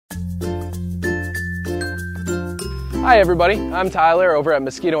Hi everybody, I'm Tyler over at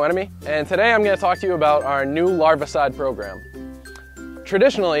Mosquito Enemy, and today I'm going to talk to you about our new larvicide program.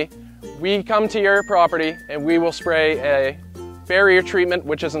 Traditionally, we come to your property and we will spray a barrier treatment,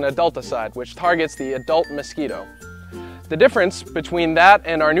 which is an adulticide, which targets the adult mosquito. The difference between that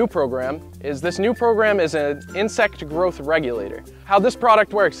and our new program is this new program is an insect growth regulator. How this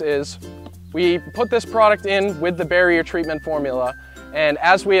product works is we put this product in with the barrier treatment formula, and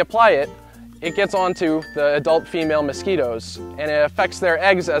as we apply it, it gets onto the adult female mosquitoes and it affects their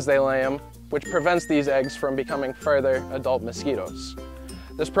eggs as they lay them, which prevents these eggs from becoming further adult mosquitoes.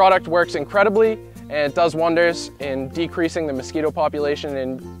 This product works incredibly and it does wonders in decreasing the mosquito population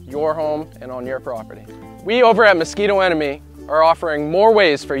in your home and on your property. We over at Mosquito Enemy are offering more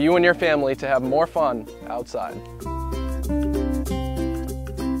ways for you and your family to have more fun outside.